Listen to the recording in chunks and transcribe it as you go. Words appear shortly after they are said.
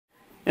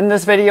In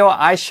this video,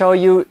 I show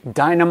you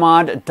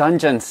Dynamod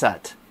Dungeon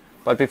Set.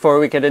 But before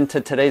we get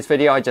into today's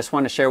video, I just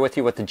want to share with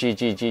you what the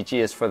GGGG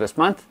is for this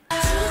month.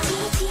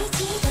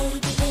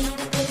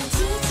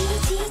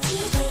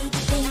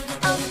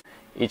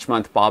 Each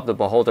month, Bob the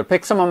Beholder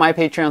picks some of my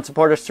Patreon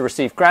supporters to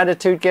receive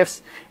gratitude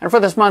gifts. And for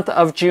this month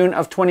of June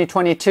of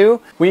 2022,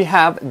 we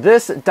have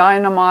this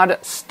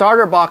Dynamod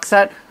starter box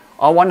set,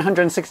 a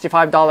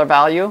 $165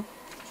 value.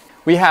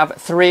 We have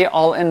 3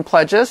 all-in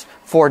pledges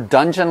for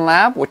Dungeon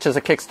Lab, which is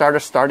a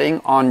Kickstarter starting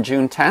on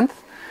June 10th.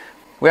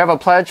 We have a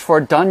pledge for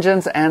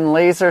Dungeons and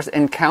Lasers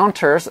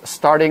Encounters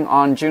starting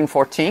on June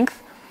 14th.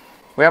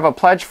 We have a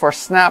pledge for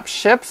Snap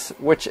Ships,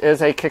 which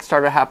is a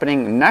Kickstarter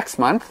happening next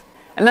month.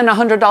 And then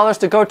 $100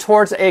 to go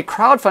towards a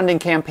crowdfunding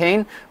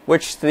campaign,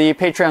 which the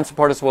Patreon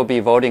supporters will be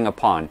voting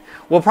upon.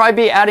 We'll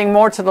probably be adding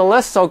more to the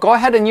list, so go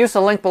ahead and use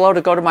the link below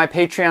to go to my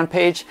Patreon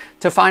page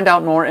to find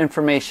out more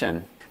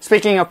information.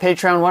 Speaking of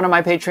Patreon, one of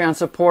my Patreon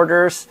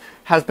supporters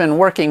has been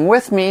working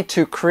with me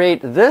to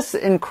create this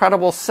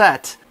incredible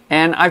set.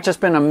 And I've just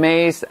been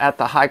amazed at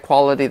the high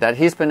quality that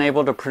he's been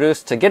able to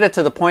produce to get it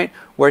to the point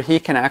where he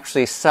can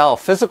actually sell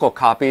physical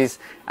copies,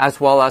 as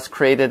well as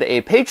created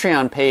a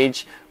Patreon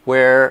page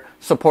where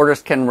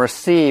supporters can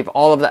receive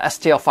all of the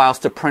STL files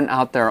to print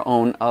out their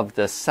own of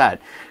this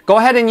set. Go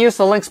ahead and use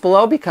the links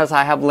below because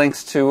I have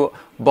links to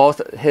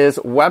both his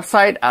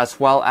website as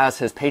well as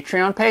his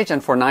Patreon page,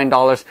 and for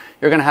 $9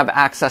 you're going to have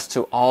access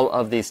to all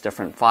of these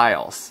different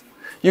files.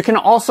 You can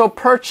also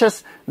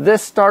purchase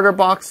this starter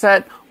box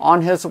set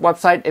on his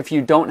website if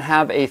you don't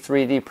have a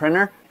 3D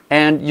printer,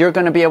 and you're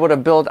going to be able to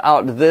build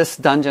out this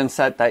dungeon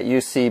set that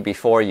you see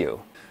before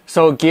you.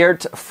 So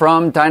Geert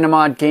from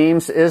Dynamod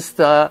Games is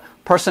the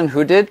person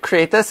who did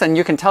create this, and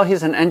you can tell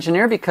he's an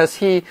engineer because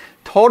he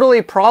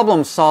totally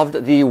problem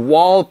solved the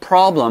wall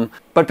problem.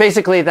 But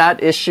basically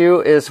that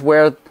issue is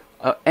where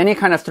any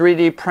kind of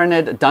 3D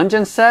printed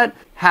dungeon set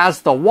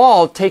has the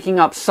wall taking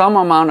up some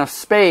amount of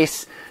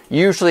space,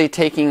 usually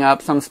taking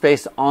up some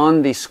space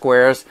on the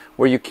squares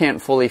where you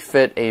can't fully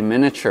fit a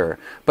miniature.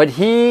 But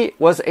he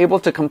was able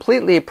to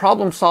completely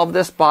problem solve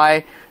this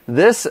by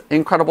this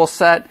incredible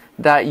set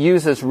that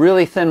uses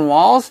really thin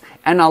walls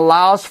and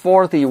allows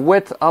for the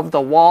width of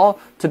the wall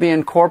to be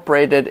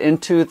incorporated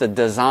into the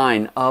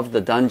design of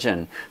the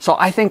dungeon. So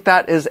I think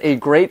that is a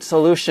great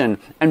solution.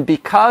 And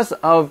because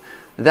of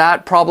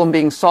that problem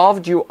being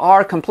solved, you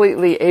are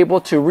completely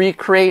able to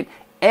recreate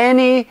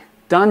any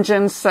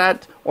dungeon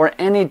set or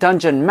any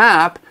dungeon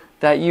map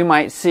that you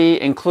might see,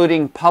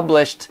 including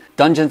published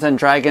Dungeons and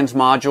Dragons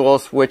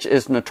modules, which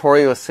is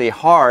notoriously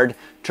hard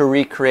to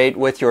recreate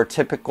with your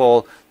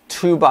typical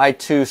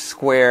 2x2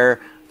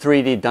 square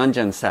 3D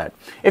dungeon set.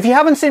 If you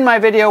haven't seen my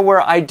video where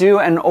I do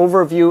an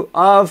overview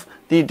of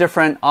the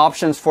different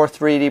options for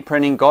 3D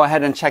printing, go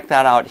ahead and check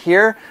that out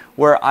here,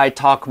 where I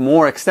talk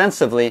more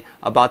extensively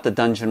about the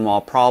dungeon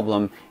wall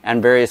problem and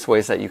various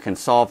ways that you can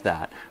solve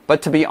that.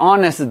 But to be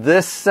honest,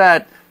 this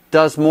set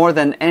does more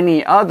than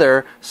any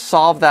other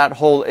solve that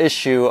whole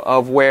issue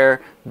of where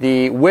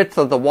the width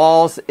of the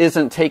walls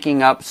isn't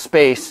taking up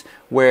space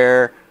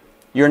where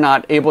you're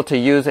not able to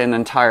use an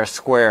entire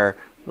square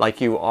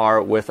like you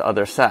are with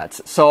other sets.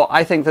 So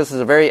I think this is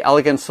a very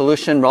elegant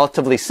solution,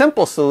 relatively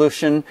simple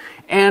solution,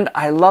 and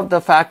I love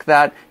the fact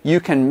that you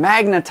can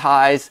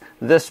magnetize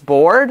this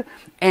board.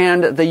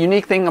 And the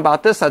unique thing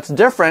about this that's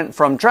different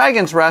from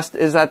Dragon's Rest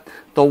is that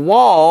the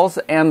walls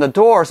and the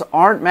doors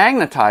aren't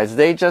magnetized.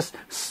 They just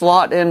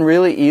slot in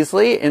really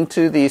easily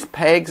into these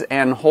pegs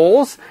and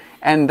holes,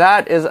 and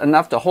that is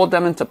enough to hold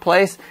them into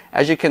place.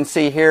 As you can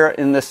see here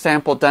in this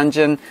sample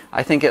dungeon,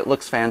 I think it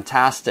looks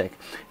fantastic.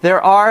 There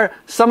are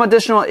some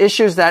additional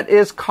issues that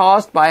is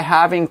caused by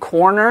having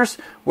corners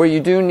where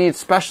you do need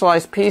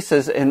specialized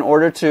pieces in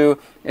order to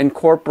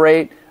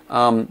incorporate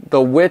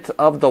the width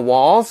of the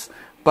walls.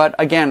 But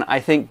again, I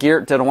think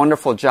Geert did a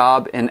wonderful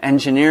job in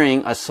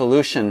engineering a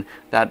solution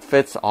that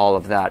fits all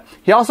of that.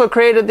 He also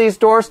created these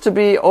doors to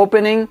be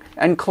opening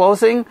and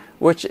closing,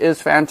 which is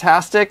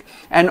fantastic.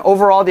 And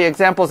overall, the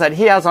examples that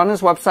he has on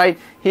his website,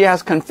 he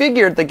has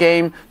configured the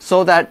game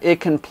so that it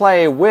can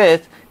play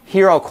with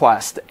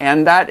HeroQuest.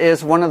 And that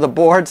is one of the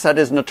boards that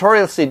is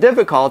notoriously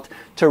difficult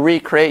to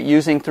recreate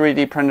using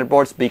 3D printed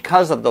boards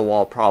because of the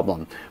wall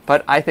problem.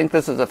 But I think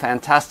this is a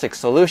fantastic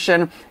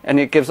solution, and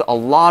it gives a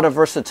lot of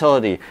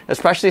versatility,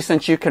 especially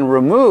since you can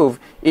remove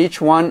each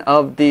one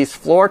of these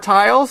floor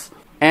tiles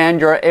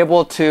and you're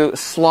able to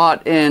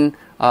slot in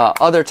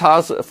other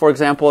tiles. For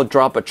example,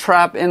 drop a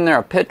trap in there,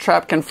 a pit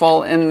trap can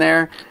fall in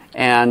there.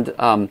 And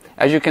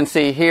as you can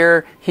see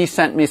here, he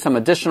sent me some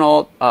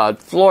additional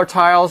floor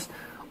tiles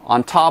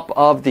on top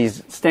of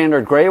these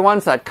standard gray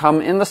ones that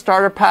come in the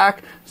starter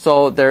pack.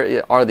 So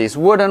there are these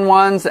wooden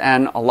ones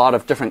and a lot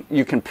of different,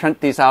 you can print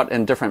these out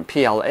in different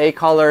PLA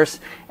colors,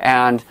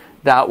 and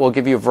that will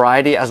give you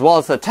variety as well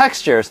as the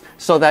textures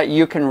so that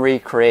you can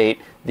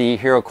recreate the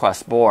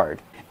HeroQuest board.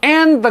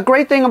 And the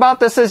great thing about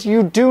this is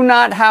you do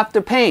not have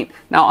to paint.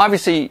 Now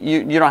obviously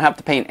you don't have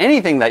to paint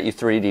anything that you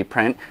 3D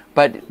print,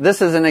 but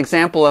this is an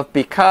example of,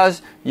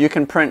 because you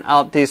can print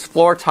out these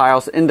floor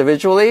tiles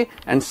individually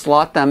and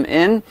slot them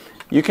in,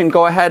 you can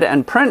go ahead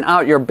and print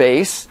out your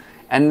base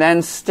and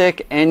then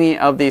stick any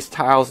of these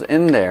tiles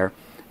in there,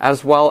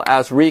 as well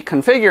as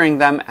reconfiguring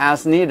them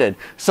as needed.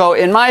 So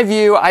in my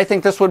view, I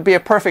think this would be a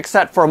perfect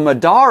set for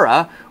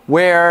Middara,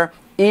 where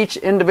each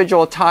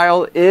individual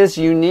tile is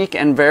unique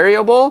and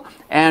variable,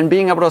 and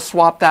being able to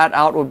swap that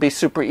out would be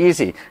super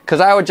easy.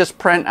 Because I would just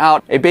print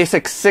out a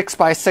basic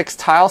 6x6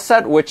 tile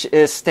set, which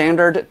is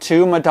standard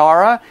to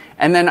Middara,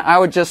 and then I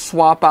would just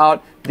swap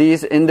out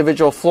these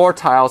individual floor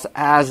tiles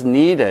as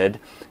needed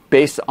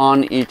based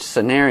on each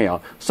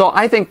scenario. So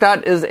I think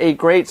that is a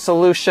great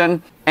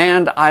solution,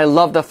 and I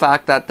love the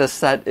fact that this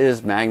set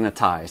is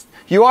magnetized.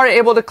 You are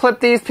able to clip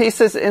these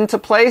pieces into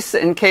place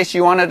in case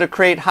you wanted to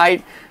create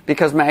height,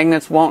 because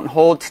magnets won't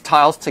hold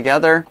tiles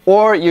together,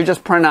 or you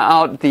just print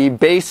out the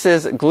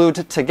bases glued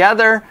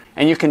together,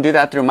 and you can do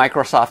that through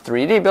Microsoft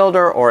 3D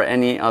Builder or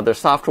any other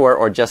software,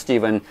 or just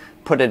even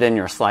put it in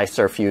your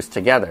slicer fused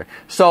together.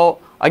 So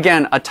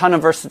again, a ton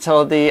of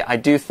versatility. I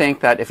do think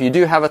that if you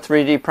do have a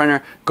 3D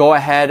printer, go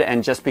ahead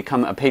and just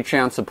become a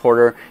Patreon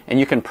supporter, and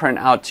you can print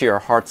out to your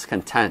heart's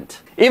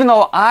content. Even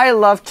though I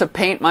love to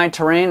paint my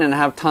terrain and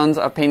have tons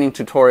of painting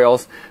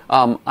tutorials,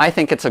 I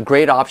think it's a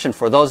great option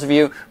for those of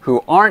you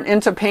who aren't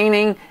into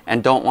painting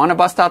and don't want to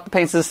bust out the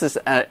paints. This is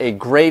a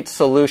great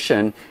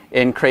solution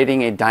in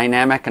creating a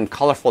dynamic and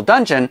colorful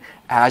dungeon,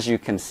 as you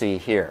can see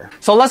here.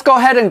 So let's go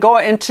ahead and go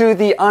into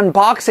the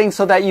unboxing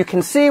so that you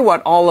can see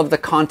what all of the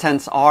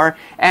contents are,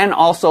 and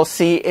also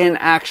see in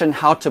action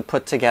how to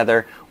put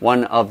together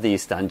one of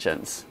these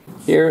dungeons.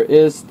 Here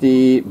is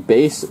the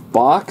base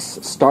box,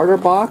 starter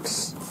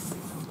box.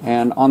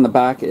 And on the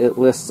back it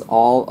lists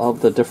all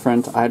of the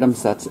different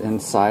items that's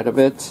inside of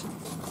it.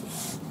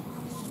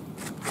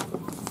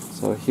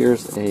 So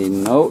here's a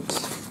note.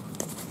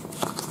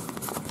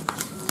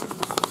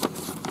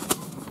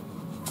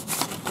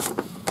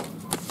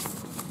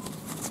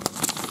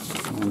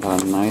 And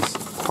a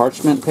nice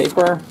parchment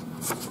paper.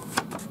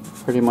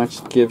 Pretty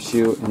much gives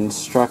you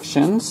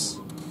instructions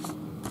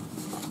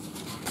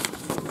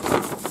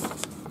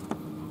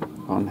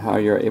on how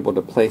you're able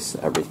to place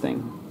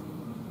everything.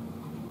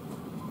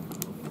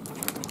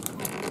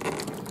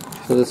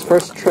 So this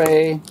first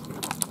tray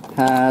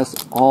has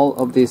all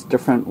of these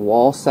different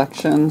wall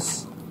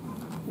sections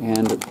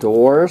and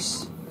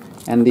doors,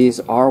 and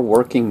these are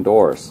working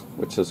doors,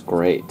 which is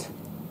great.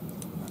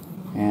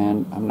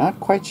 And I'm not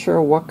quite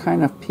sure what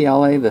kind of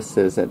PLA this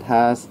is. It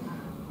has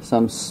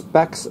some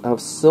specks of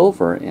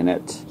silver in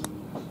it.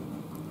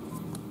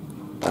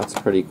 That's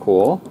pretty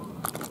cool.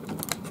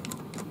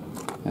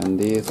 And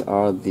these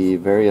are the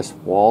various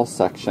wall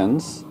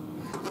sections.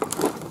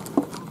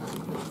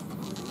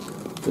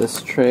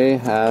 This tray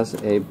has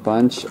a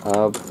bunch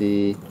of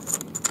the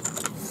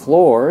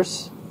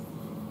floors,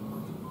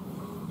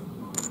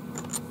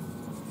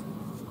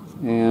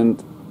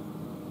 and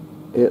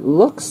it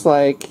looks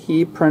like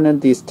he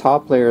printed these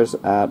top layers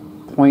at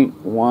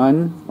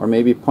 0.1 or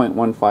maybe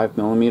 0.15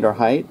 millimeter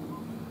height.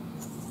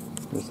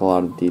 There's a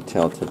lot of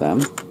detail to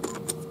them.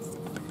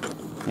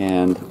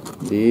 And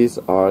these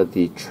are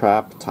the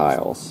trap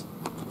tiles.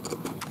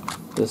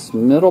 This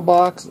middle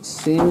box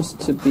seems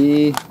to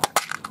be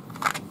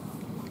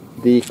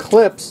the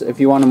clips if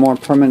you want to more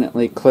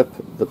permanently clip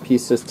the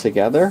pieces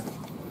together.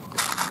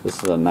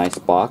 This is a nice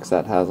box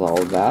that has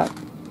all of that.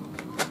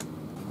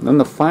 And then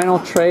the final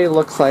tray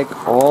looks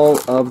like all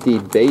of the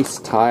base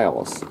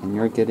tiles, and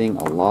you're getting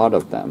a lot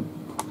of them.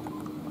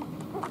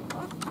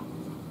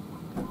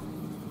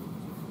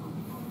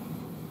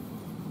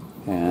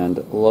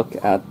 And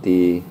look at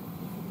the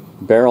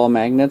barrel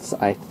magnets.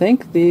 I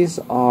think these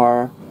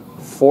are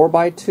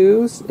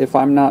 4x2s if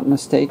I'm not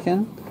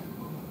mistaken.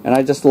 And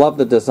I just love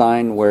the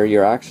design where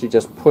you're actually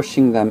just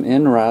pushing them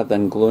in rather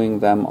than gluing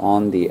them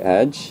on the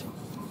edge.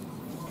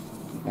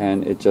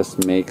 And it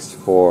just makes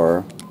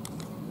for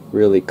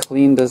really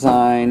clean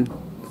design,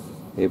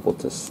 able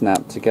to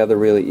snap together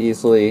really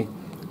easily.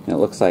 And it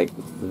looks like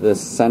this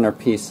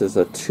centerpiece is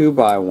a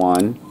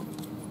 2x1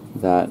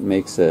 that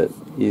makes it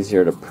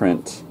easier to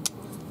print,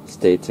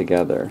 stay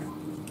together.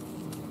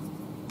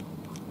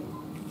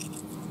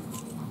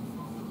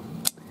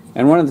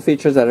 And one of the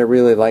features that I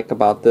really like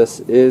about this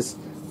is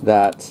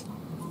that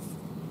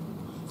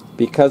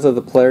because of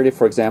the polarity,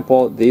 for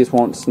example, these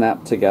won't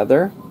snap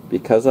together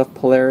because of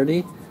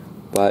polarity,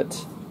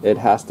 but it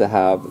has to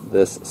have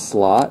this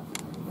slot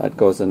that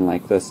goes in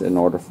like this in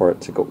order for it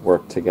to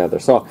work together.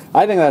 So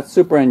I think that's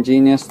super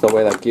ingenious, the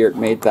way that Geert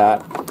made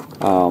that.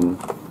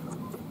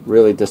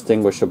 Really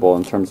distinguishable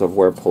in terms of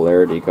where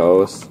polarity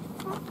goes.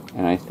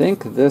 And I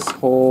think this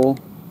whole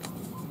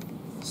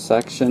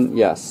section,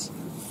 yes,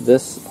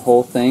 this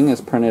whole thing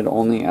is printed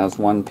only as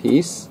one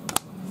piece.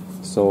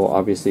 So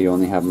obviously you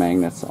only have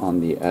magnets on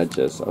the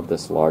edges of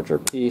this larger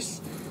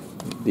piece.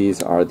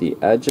 These are the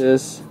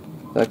edges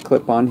that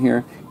clip on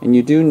here, and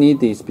you do need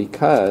these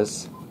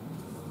because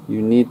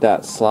you need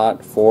that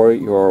slot for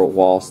your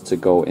walls to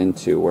go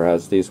into,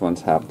 whereas these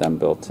ones have them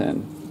built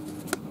in.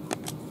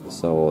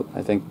 So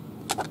I think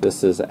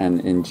this is an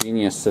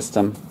ingenious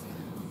system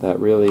that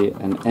really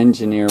an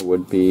engineer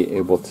would be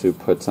able to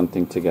put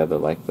something together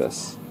like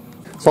this.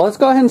 So let's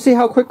go ahead and see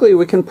how quickly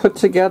we can put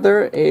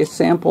together a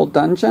sample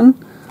dungeon.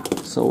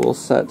 So we'll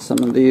set some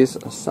of these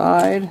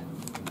aside,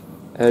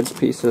 edge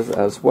pieces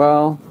as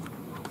well.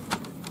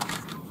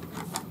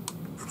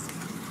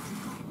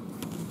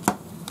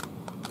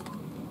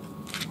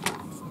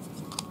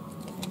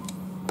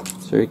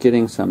 So you're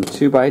getting some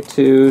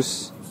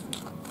 2x2s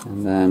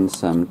and then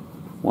some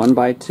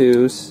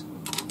 1x2s.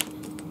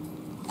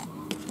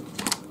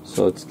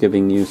 So it's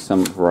giving you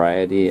some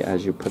variety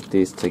as you put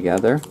these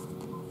together.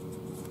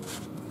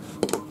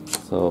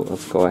 So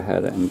let's go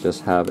ahead and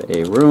just have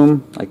a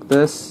room like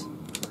this.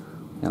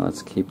 Now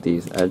let's keep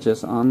these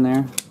edges on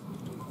there.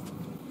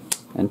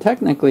 And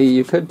technically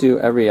you could do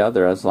every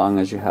other as long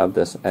as you have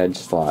this edge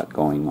slot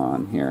going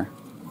on here.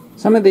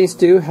 Some of these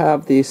do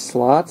have these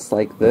slots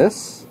like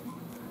this,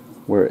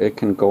 where it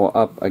can go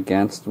up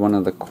against one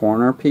of the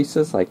corner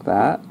pieces like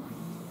that.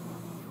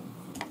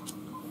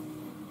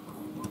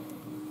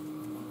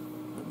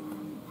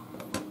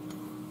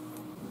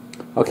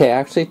 Okay,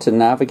 actually to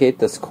navigate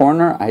this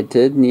corner I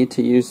did need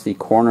to use the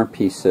corner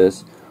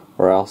pieces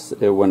or else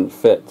it wouldn't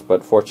fit,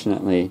 but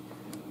fortunately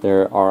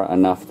there are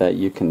enough that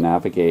you can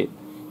navigate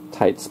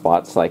tight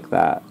spots like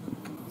that.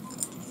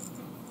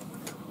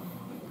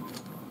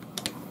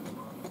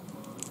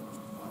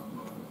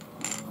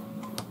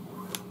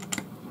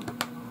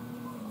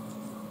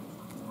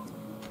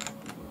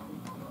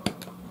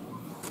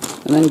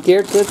 And then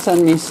Geert did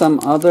send me some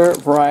other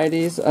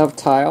varieties of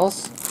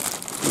tiles.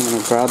 I'm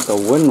going to grab the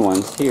wooden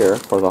ones here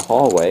for the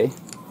hallway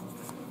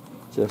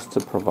just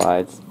to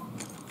provide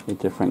a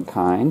different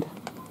kind.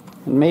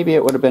 And maybe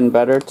it would have been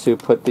better to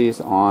put these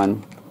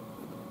on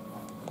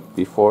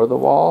before the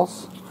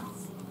walls.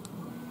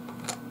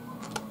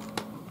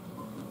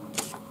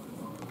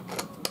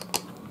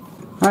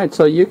 Alright,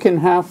 so you can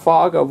have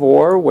Fog of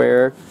War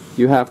where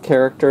you have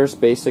characters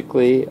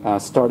basically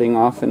starting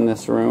off in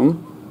this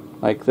room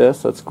like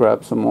this. Let's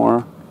grab some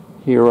more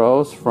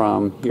heroes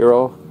from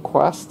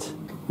HeroQuest.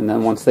 And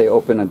then once they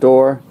open a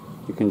door,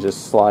 you can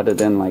just slide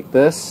it in like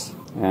this.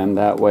 And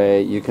that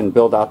way you can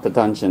build out the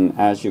dungeon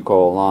as you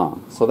go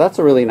along. So that's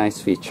a really nice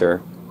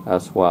feature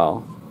as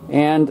well.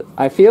 And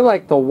I feel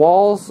like the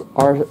walls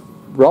are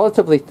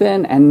relatively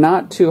thin and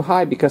not too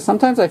high, because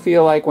sometimes I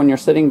feel like when you're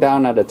sitting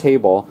down at a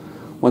table,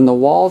 when the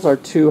walls are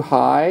too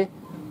high,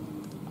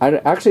 I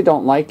actually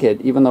don't like it,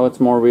 even though it's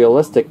more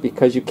realistic,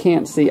 because you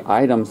can't see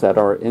items that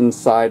are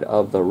inside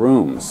of the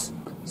rooms.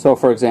 So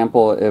for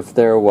example, if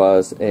there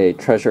was a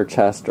treasure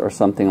chest or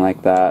something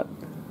like that,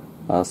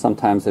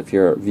 sometimes if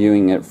you're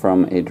viewing it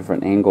from a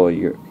different angle,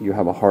 you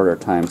have a harder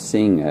time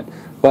seeing it.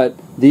 But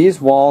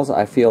these walls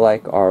I feel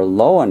like are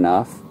low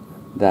enough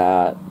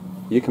that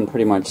you can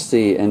pretty much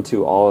see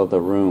into all of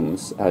the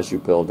rooms as you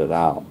build it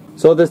out.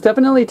 So this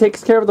definitely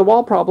takes care of the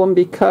wall problem,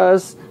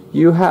 because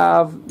you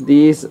have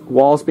these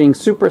walls being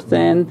super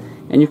thin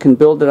and you can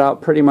build it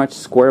out pretty much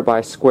square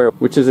by square,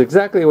 which is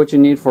exactly what you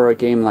need for a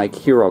game like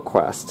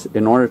HeroQuest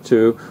in order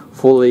to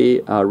fully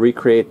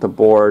recreate the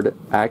board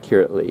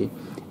accurately.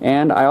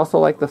 And I also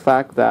like the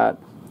fact that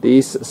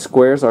these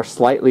squares are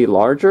slightly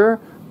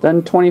larger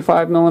than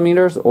 25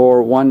 millimeters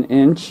or 1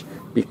 inch,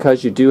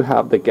 because you do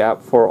have the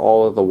gap for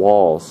all of the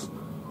walls.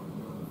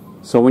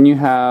 So when you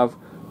have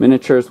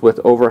miniatures with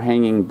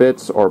overhanging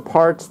bits or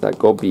parts that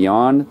go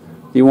beyond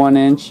the 1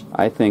 inch,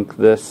 I think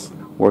this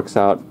works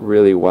out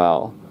really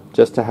well,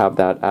 just to have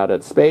that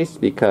added space,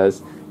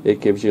 because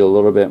it gives you a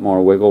little bit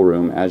more wiggle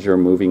room as you're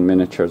moving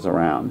miniatures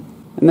around.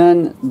 And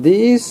then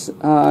these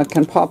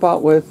can pop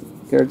out with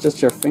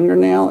just your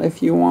fingernail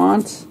if you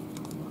want,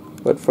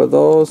 but for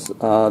those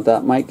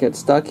that might get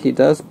stuck, he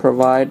does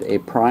provide a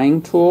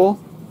prying tool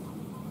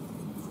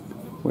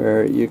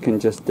where you can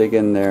just dig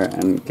in there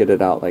and get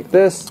it out like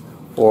this,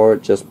 or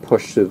just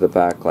push through the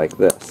back like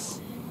this,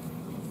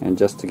 and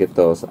just to get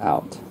those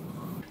out.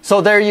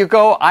 So there you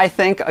go. I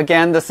think,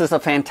 again, this is a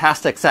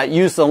fantastic set.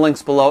 Use the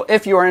links below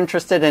if you are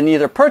interested in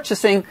either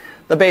purchasing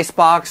the base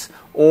box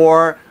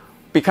or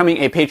becoming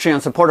a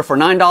Patreon supporter for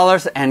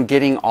 $9 and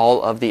getting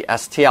all of the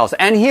STLs.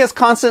 And he is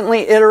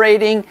constantly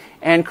iterating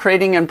and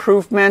creating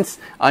improvements,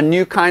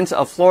 new kinds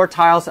of floor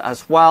tiles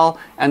as well.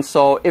 And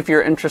so if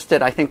you're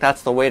interested, I think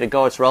that's the way to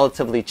go. It's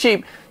relatively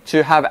cheap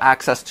to have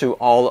access to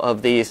all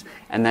of these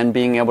and then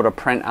being able to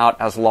print out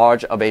as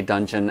large of a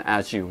dungeon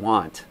as you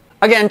want.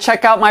 Again,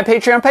 check out my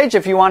Patreon page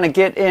if you want to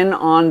get in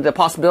on the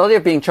possibility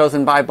of being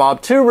chosen by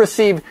Bob to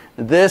receive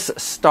this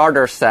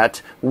starter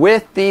set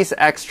with these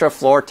extra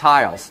floor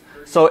tiles.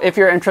 So if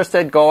you're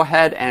interested, go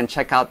ahead and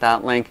check out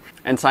that link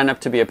and sign up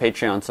to be a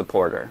Patreon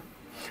supporter.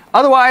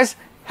 Otherwise,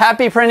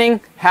 happy printing,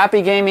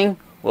 happy gaming.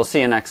 We'll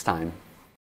see you next time.